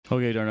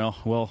Okay, Darnell.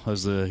 Well,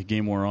 as the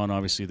game wore on,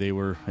 obviously they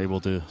were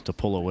able to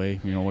pull away.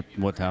 You know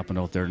what happened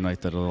out there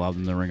tonight that allowed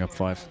them to ring up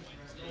 5?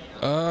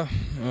 I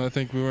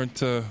think we weren't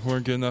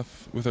good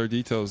enough with our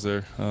details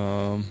there.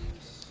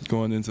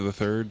 Going into the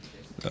third,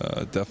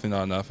 definitely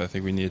not enough. I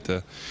think we needed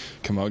to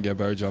come out and get a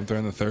better jump there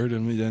in the third,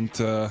 and we didn't.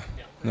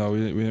 We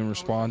didn't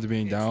respond to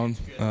being down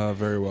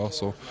very well.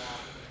 So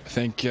I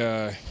think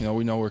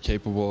we know we're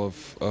capable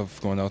of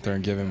going out there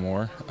and giving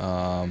more.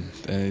 And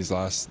these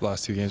last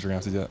 2 games, we're gonna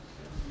have to do that.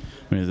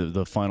 I mean,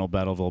 the final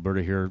Battle of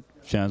Alberta here,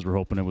 fans were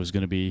hoping it was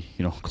going to be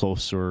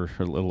close or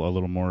a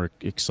little more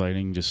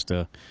exciting. Just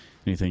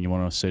anything you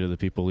want to say to the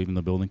people leaving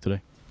the building today?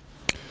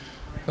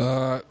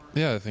 I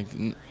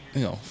think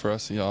for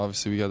us,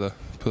 obviously we got to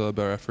put a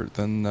better effort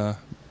than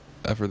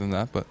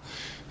that, but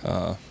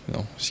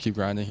just keep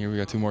grinding here. We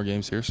got 2 more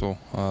games here, so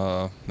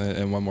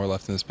and 1 more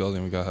left in this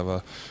building. We got to have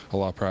a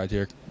lot of pride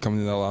here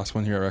coming to that last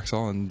one here at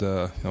Rexall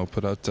and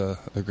put out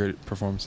a great performance.